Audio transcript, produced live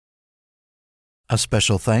A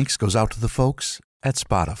special thanks goes out to the folks at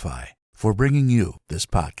Spotify for bringing you this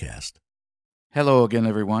podcast. Hello again,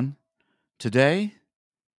 everyone. Today,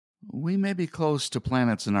 we may be close to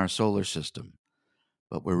planets in our solar system,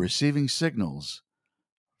 but we're receiving signals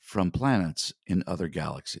from planets in other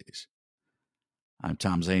galaxies. I'm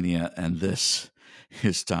Tom Zania, and this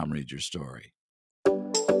is Tom Read Your Story.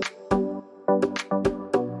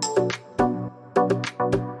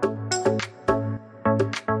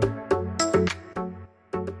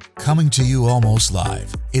 Coming to you almost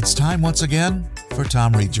live, it's time once again for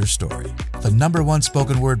Tom Reads Your Story, the #1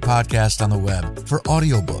 spoken word podcast on the web for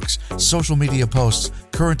audiobooks, social media posts,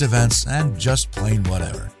 current events, and just plain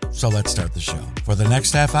whatever. So let's start the show. For the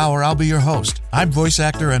next half hour, I'll be your host. I'm voice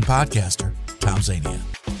actor and podcaster, Tom Zania.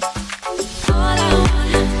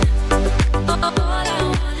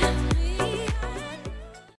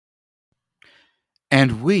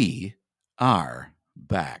 And we are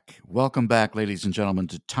back. Welcome back, ladies and gentlemen,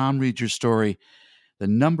 to Tom Read Your Story, the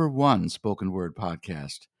 #1 spoken word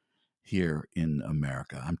podcast here in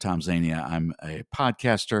America. I'm Tom Zania. I'm a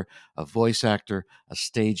podcaster, a voice actor, a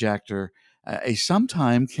stage actor, a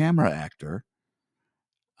sometime camera actor,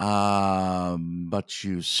 but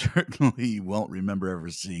you certainly won't remember ever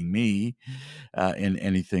seeing me in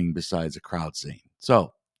anything besides a crowd scene.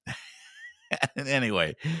 So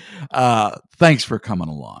anyway, thanks for coming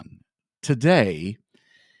along. Today,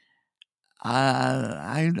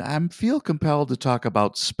 I feel compelled to talk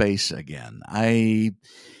about space again.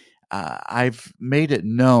 I've made it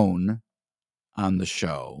known on the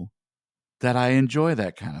show that I enjoy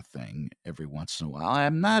that kind of thing every once in a while.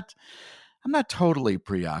 I'm not totally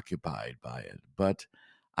preoccupied by it, but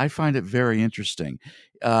I find it very interesting.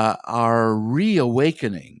 Our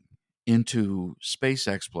reawakening into space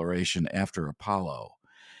exploration after Apollo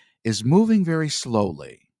is moving very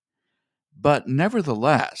slowly, but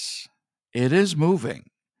nevertheless, it is moving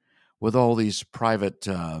with all these private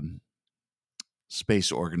space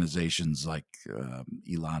organizations like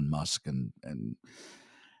Elon Musk and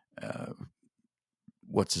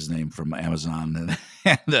what's his name from Amazon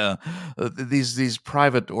and these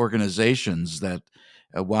private organizations that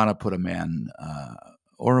want to put a man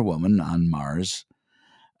or a woman on Mars.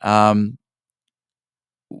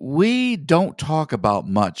 We don't talk about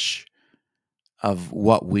much of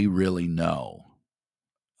what we really know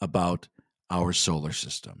about our solar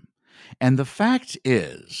system. And the fact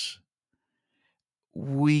is,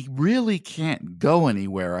 we really can't go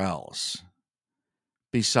anywhere else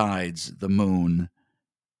besides the moon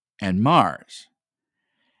and Mars.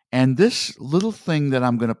 And this little thing that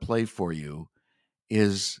I'm going to play for you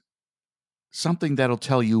is something that'll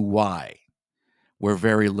tell you why we're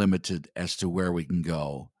very limited as to where we can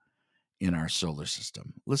go in our solar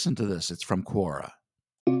system. Listen to this. It's from Quora.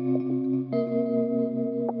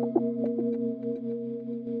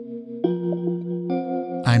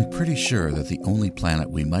 I'm pretty sure that the only planet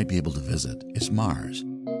we might be able to visit is Mars,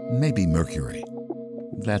 maybe Mercury.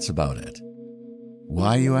 That's about it.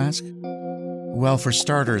 Why, you ask? Well, for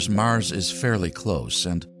starters, Mars is fairly close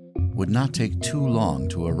and would not take too long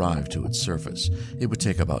to arrive to its surface. It would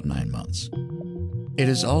take about 9 months. It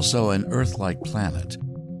is also an Earth-like planet,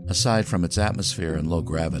 aside from its atmosphere and low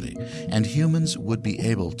gravity, and humans would be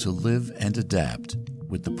able to live and adapt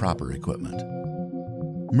with the proper equipment.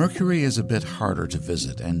 Mercury is a bit harder to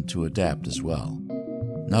visit and to adapt as well.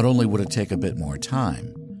 Not only would it take a bit more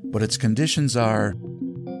time, but its conditions are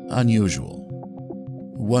unusual.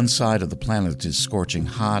 One side of the planet is scorching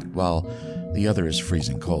hot while the other is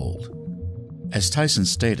freezing cold. As Tyson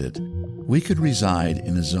stated, we could reside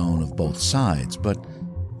in a zone of both sides, but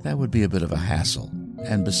that would be a bit of a hassle.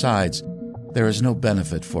 And besides, there is no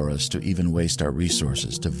benefit for us to even waste our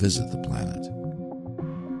resources to visit the planet.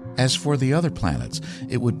 As for the other planets,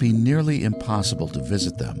 it would be nearly impossible to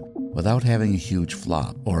visit them without having a huge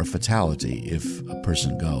flop or a fatality if a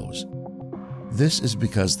person goes. This is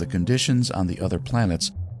because the conditions on the other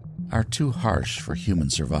planets are too harsh for human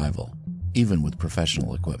survival, even with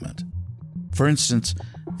professional equipment. For instance,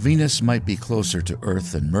 Venus might be closer to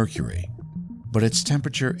Earth than Mercury, but its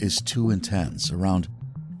temperature is too intense, around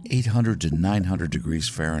 800 to 900 degrees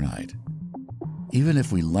Fahrenheit. Even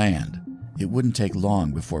if we land, it wouldn't take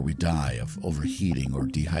long before we die of overheating or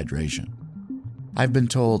dehydration. I've been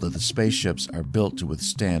told that the spaceships are built to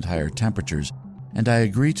withstand higher temperatures, and I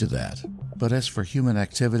agree to that. But as for human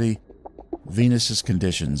activity, Venus's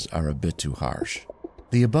conditions are a bit too harsh.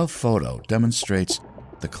 The above photo demonstrates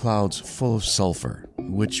the clouds full of sulfur,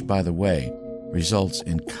 which, by the way, results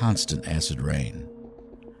in constant acid rain.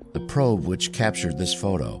 The probe which captured this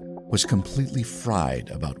photo was completely fried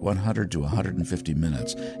about 100 to 150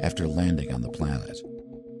 minutes after landing on the planet.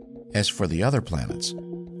 As for the other planets,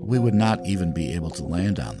 we would not even be able to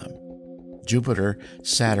land on them. Jupiter,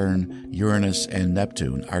 Saturn, Uranus, and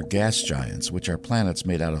Neptune are gas giants, which are planets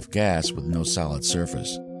made out of gas with no solid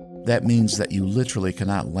surface. That means that you literally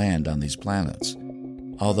cannot land on these planets.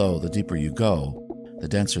 Although the deeper you go, the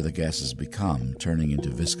denser the gases become, turning into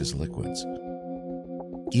viscous liquids.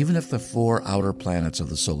 Even if the 4 outer planets of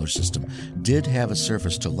the solar system did have a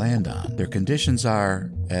surface to land on, their conditions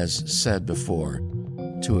are, as said before,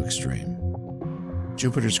 too extreme.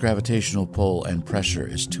 Jupiter's gravitational pull and pressure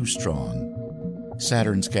is too strong.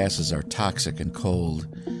 Saturn's gases are toxic and cold.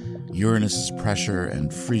 Uranus's pressure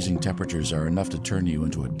and freezing temperatures are enough to turn you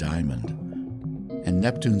into a diamond. And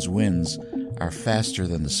Neptune's winds are faster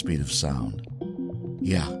than the speed of sound.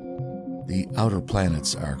 Yeah, the outer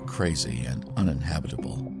planets are crazy and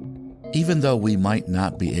uninhabitable. Even though we might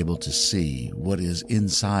not be able to see what is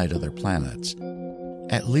inside other planets,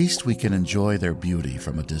 at least we can enjoy their beauty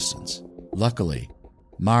from a distance. Luckily,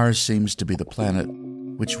 Mars seems to be the planet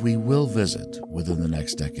which we will visit within the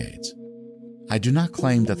next decades. I do not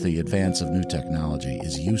claim that the advance of new technology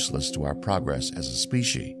is useless to our progress as a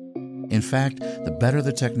species. In fact, the better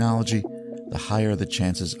the technology, the higher the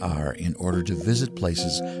chances are in order to visit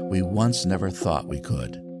places we once never thought we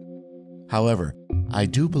could. However, I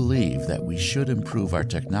do believe that we should improve our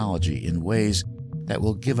technology in ways that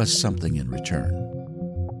will give us something in return.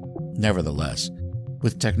 Nevertheless,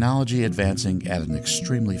 with technology advancing at an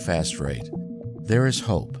extremely fast rate, there is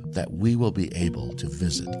hope that we will be able to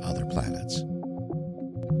visit other planets.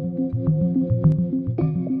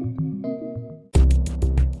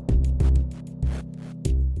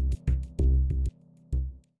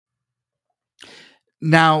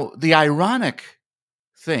 Now, the ironic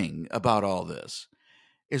thing about all this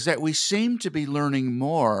is that we seem to be learning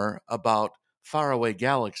more about faraway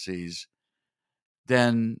galaxies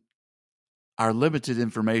than our limited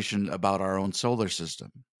information about our own solar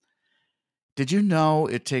system. Did you know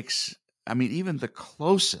it takes, even the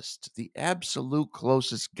absolute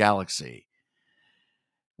closest galaxy,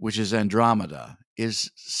 which is Andromeda,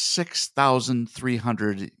 is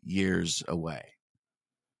 6,300 years away.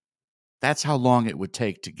 That's how long it would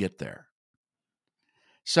take to get there.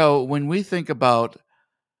 So when we think about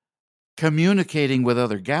communicating with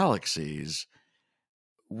other galaxies,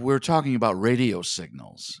 we're talking about radio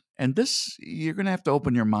signals. And this, you're going to have to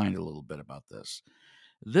open your mind a little bit about this.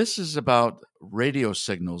 This is about radio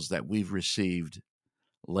signals that we've received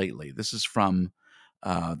lately. This is from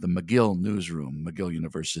the McGill Newsroom, McGill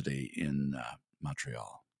University in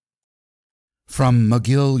Montreal. From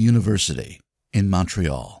McGill University in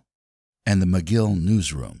Montreal and the McGill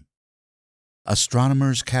Newsroom,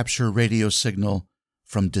 astronomers capture radio signal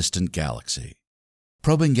from distant galaxy.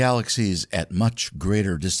 Probing galaxies at much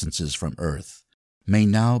greater distances from Earth may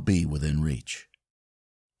now be within reach.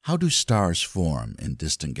 How do stars form in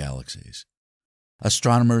distant galaxies?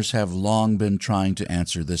 Astronomers have long been trying to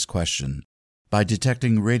answer this question by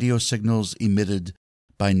detecting radio signals emitted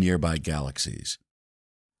by nearby galaxies.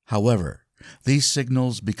 However, these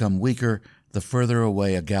signals become weaker the further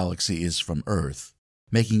away a galaxy is from Earth,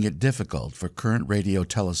 making it difficult for current radio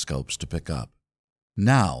telescopes to pick up.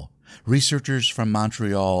 Now, researchers from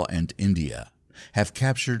Montreal and India have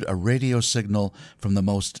captured a radio signal from the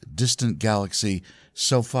most distant galaxy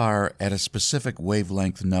so far at a specific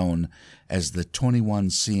wavelength known as the 21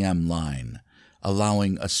 cm line,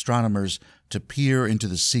 allowing astronomers to peer into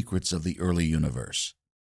the secrets of the early universe.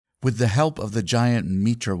 With the help of the giant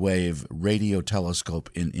Mitra wave radio telescope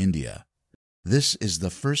in India, this is the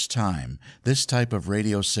first time this type of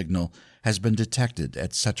radio signal has been detected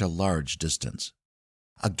at such a large distance.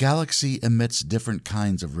 A galaxy emits different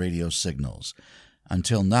kinds of radio signals.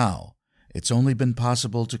 Until now, it's only been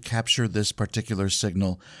possible to capture this particular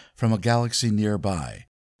signal from a galaxy nearby,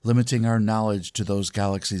 limiting our knowledge to those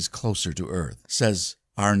galaxies closer to Earth, says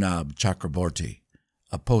Arnab Chakraborty,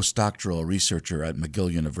 a postdoctoral researcher at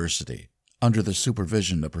McGill University, under the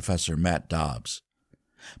supervision of Professor Matt Dobbs.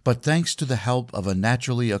 But thanks to the help of a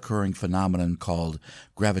naturally occurring phenomenon called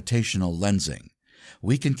gravitational lensing,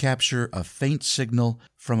 we can capture a faint signal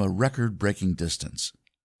from a record-breaking distance.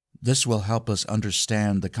 This will help us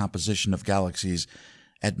understand the composition of galaxies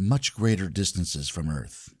at much greater distances from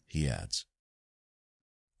Earth, he adds.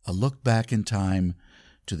 A look back in time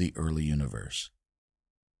to the early universe.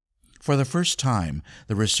 For the first time,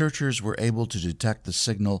 the researchers were able to detect the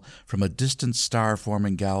signal from a distant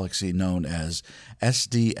star-forming galaxy known as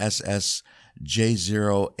SDSS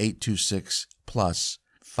J0826 plus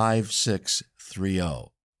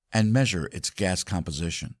 5630 and measure its gas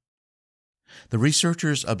composition. The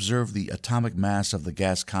researchers observed the atomic mass of the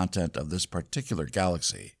gas content of this particular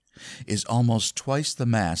galaxy, is almost twice the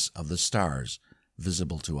mass of the stars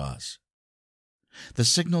visible to us. The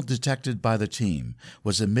signal detected by the team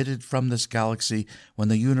was emitted from this galaxy when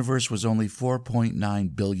the universe was only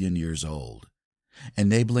 4.9 billion years old,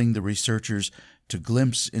 enabling the researchers to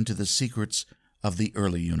glimpse into the secrets of the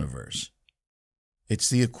early universe. It's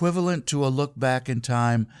the equivalent to a look back in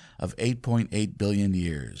time of 8.8 billion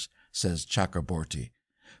years, says Chakraborty,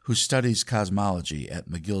 who studies cosmology at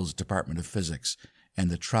McGill's Department of Physics and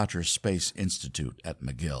the Trotter Space Institute at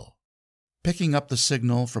McGill, picking up the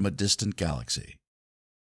signal from a distant galaxy.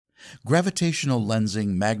 Gravitational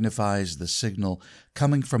lensing magnifies the signal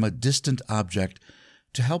coming from a distant object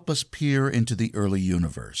to help us peer into the early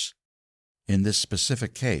universe. In this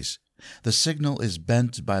specific case, the signal is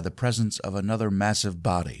bent by the presence of another massive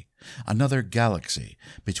body, another galaxy,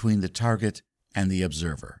 between the target and the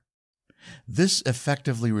observer. This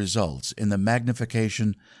effectively results in the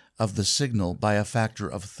magnification of the signal by a factor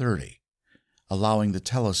of 30, allowing the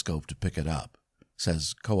telescope to pick it up,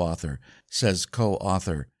 says co-author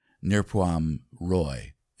Nirupam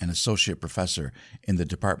Roy, an associate professor in the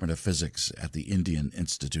Department of Physics at the Indian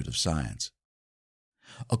Institute of Science.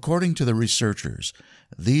 According to the researchers,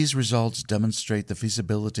 these results demonstrate the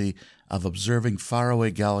feasibility of observing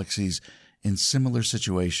faraway galaxies in similar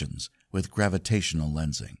situations with gravitational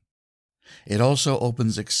lensing. It also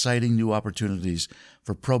opens exciting new opportunities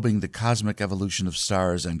for probing the cosmic evolution of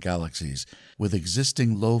stars and galaxies with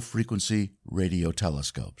existing low-frequency radio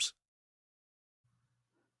telescopes.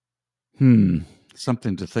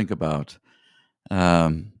 Something to think about.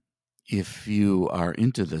 If you are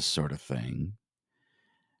into this sort of thing,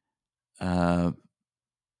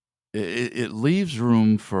 it leaves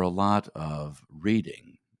room for a lot of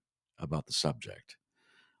reading about the subject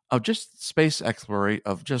of just space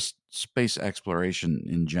exploration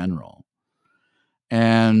in general.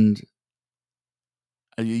 And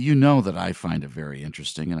you know that I find it very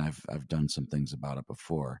interesting, and I've done some things about it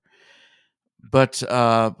before. But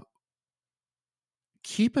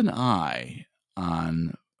keep an eye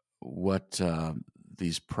on what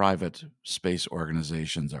these private space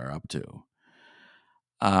organizations are up to.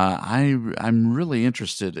 I'm really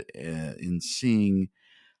interested in seeing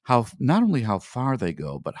not only how far they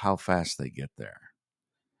go, but how fast they get there,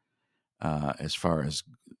 as far as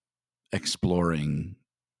exploring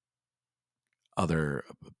other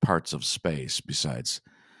parts of space besides.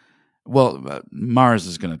 Mars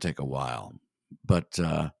is going to take a while, but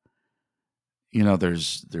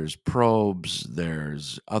there's probes,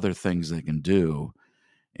 there's other things they can do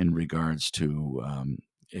in regards to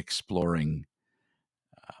exploring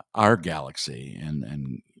our galaxy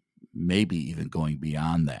and maybe even going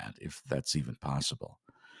beyond that, if that's even possible,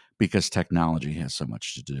 because technology has so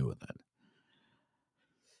much to do with it.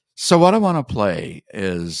 So what I want to play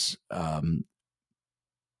is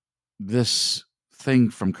this thing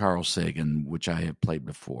from Carl Sagan, which I have played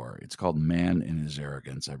before. It's called Man in His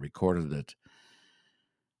Arrogance. I recorded it,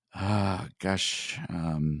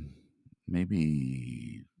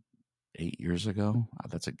 maybe 8 years ago.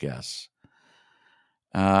 That's a guess.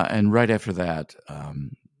 And right after that,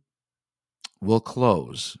 we'll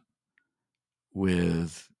close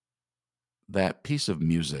with that piece of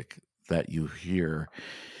music that you hear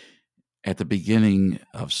at the beginning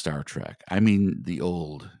of Star Trek. I mean, the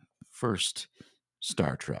old first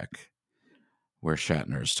Star Trek, where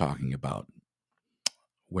Shatner is talking about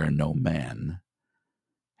where no man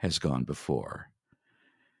has gone before.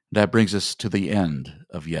 That brings us to the end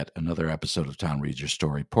of yet another episode of Tom Reads Your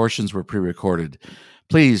Story. Portions were pre-recorded.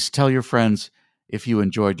 Please tell your friends if you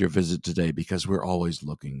enjoyed your visit today, because we're always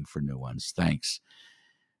looking for new ones. Thanks,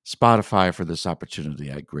 Spotify, for this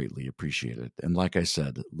opportunity. I greatly appreciate it. And like I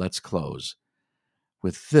said, let's close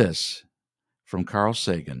with this from Carl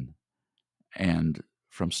Sagan and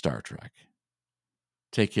from Star Trek.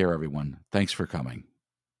 Take care, everyone. Thanks for coming.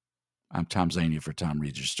 I'm Tom Zania for Tom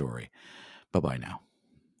Reads Your Story. Bye-bye now.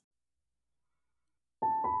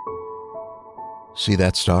 See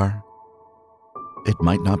that star? It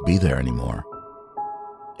might not be there anymore.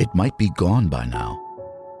 It might be gone by now,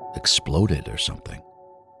 exploded or something.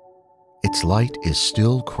 Its light is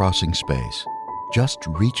still crossing space, just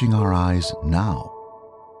reaching our eyes now.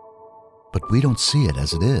 But we don't see it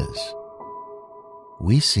as it is.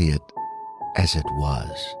 We see it as it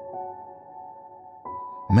was.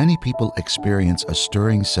 Many people experience a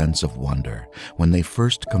stirring sense of wonder when they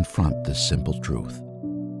first confront this simple truth.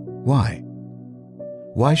 Why?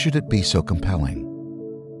 Why should it be so compelling?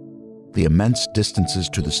 The immense distances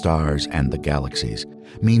to the stars and the galaxies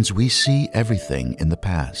means we see everything in the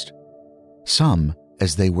past, some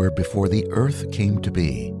as they were before the Earth came to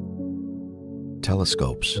be.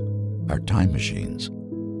 Telescopes are time machines.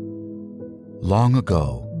 Long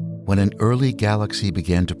ago, when an early galaxy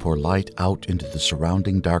began to pour light out into the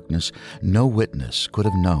surrounding darkness, no witness could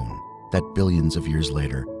have known that billions of years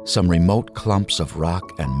later, some remote clumps of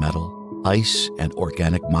rock and metal, ice and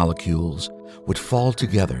organic molecules would fall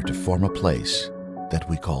together to form a place that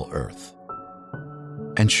we call Earth.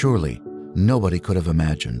 And surely, nobody could have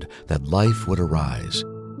imagined that life would arise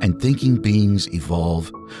and thinking beings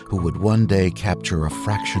evolve who would one day capture a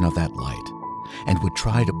fraction of that light and would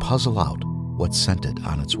try to puzzle out what sent it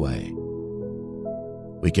on its way.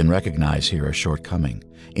 We can recognize here a shortcoming,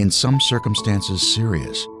 in some circumstances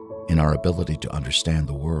serious, in our ability to understand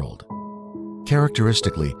the world.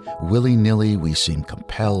 Characteristically, willy-nilly we seem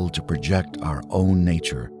compelled to project our own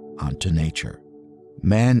nature onto nature.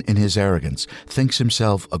 Man, in his arrogance, thinks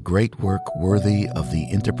himself a great work worthy of the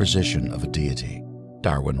interposition of a deity.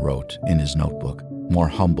 Darwin wrote in his notebook, more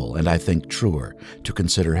humble and I think truer to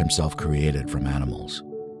consider himself created from animals.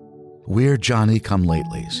 We're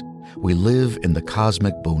Johnny-come-latelys. We live in the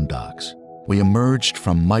cosmic boondocks. We emerged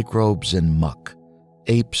from microbes and muck.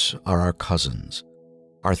 Apes are our cousins.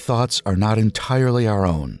 Our thoughts are not entirely our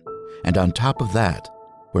own, and on top of that,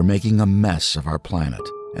 we're making a mess of our planet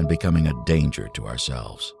and becoming a danger to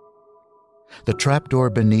ourselves. The trapdoor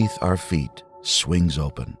beneath our feet swings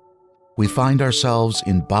open. We find ourselves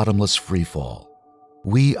in bottomless freefall.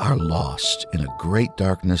 We are lost in a great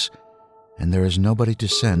darkness, and there is nobody to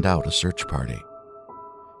send out a search party.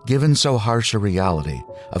 Given so harsh a reality,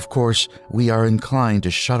 of course, we are inclined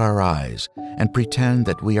to shut our eyes and pretend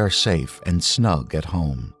that we are safe and snug at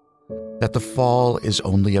home, that the fall is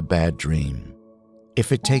only a bad dream.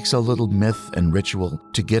 If it takes a little myth and ritual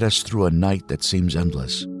to get us through a night that seems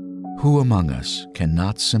endless, who among us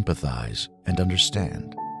cannot sympathize and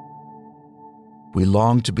understand? We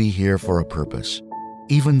long to be here for a purpose,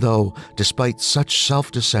 even though, despite such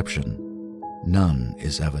self-deception, none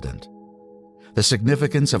is evident. The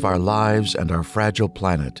significance of our lives and our fragile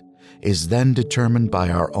planet is then determined by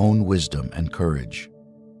our own wisdom and courage.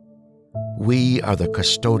 We are the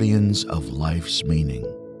custodians of life's meaning.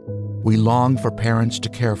 We long for parents to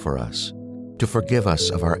care for us, to forgive us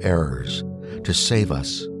of our errors, to save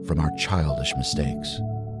us from our childish mistakes.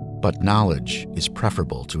 But knowledge is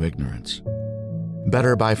preferable to ignorance.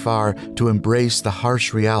 Better by far to embrace the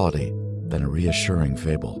harsh reality than a reassuring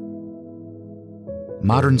fable.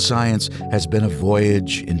 Modern science has been a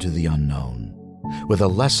voyage into the unknown, with a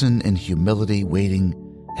lesson in humility waiting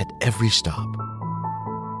at every stop.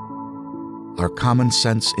 Our common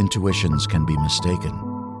sense intuitions can be mistaken.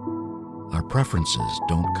 Our preferences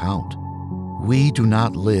don't count. We do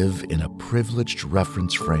not live in a privileged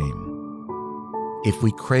reference frame. If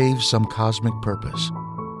we crave some cosmic purpose,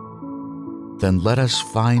 then let us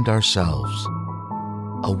find ourselves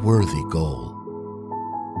a worthy goal.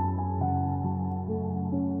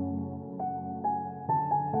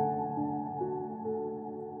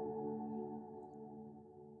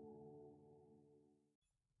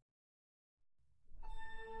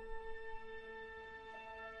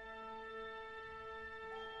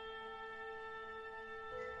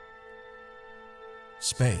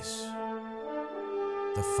 Space,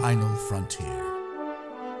 the final frontier.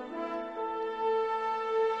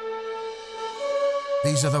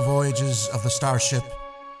 These are the voyages of the Starship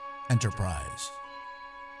Enterprise.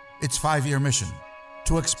 Its 5-year mission,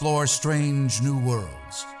 to explore strange new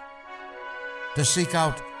worlds, to seek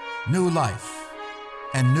out new life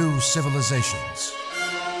and new civilizations,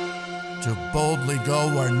 to boldly go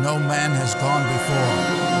where no man has gone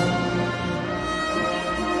before.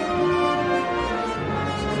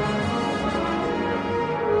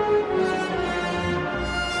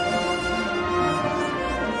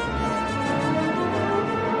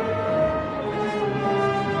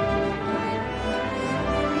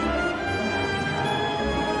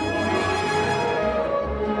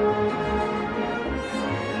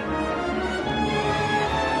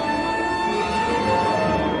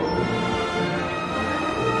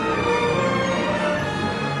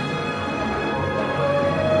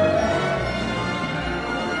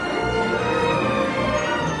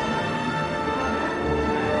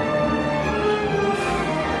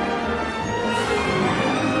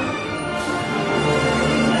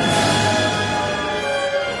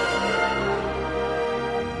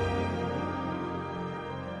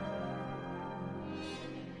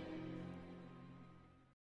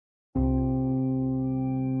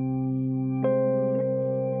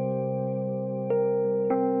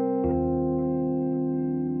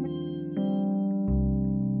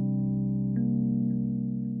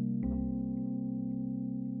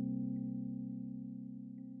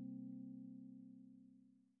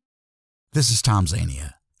 This is Tom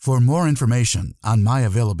Zania, For more information on my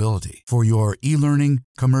availability for your e-learning,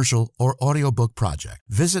 commercial, or audiobook project,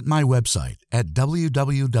 visit my website at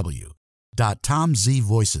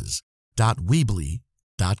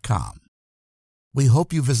www.tomzvoices.weebly.com. We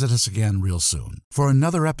hope you visit us again real soon for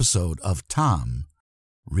another episode of Tom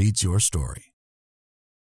Reads Your Story.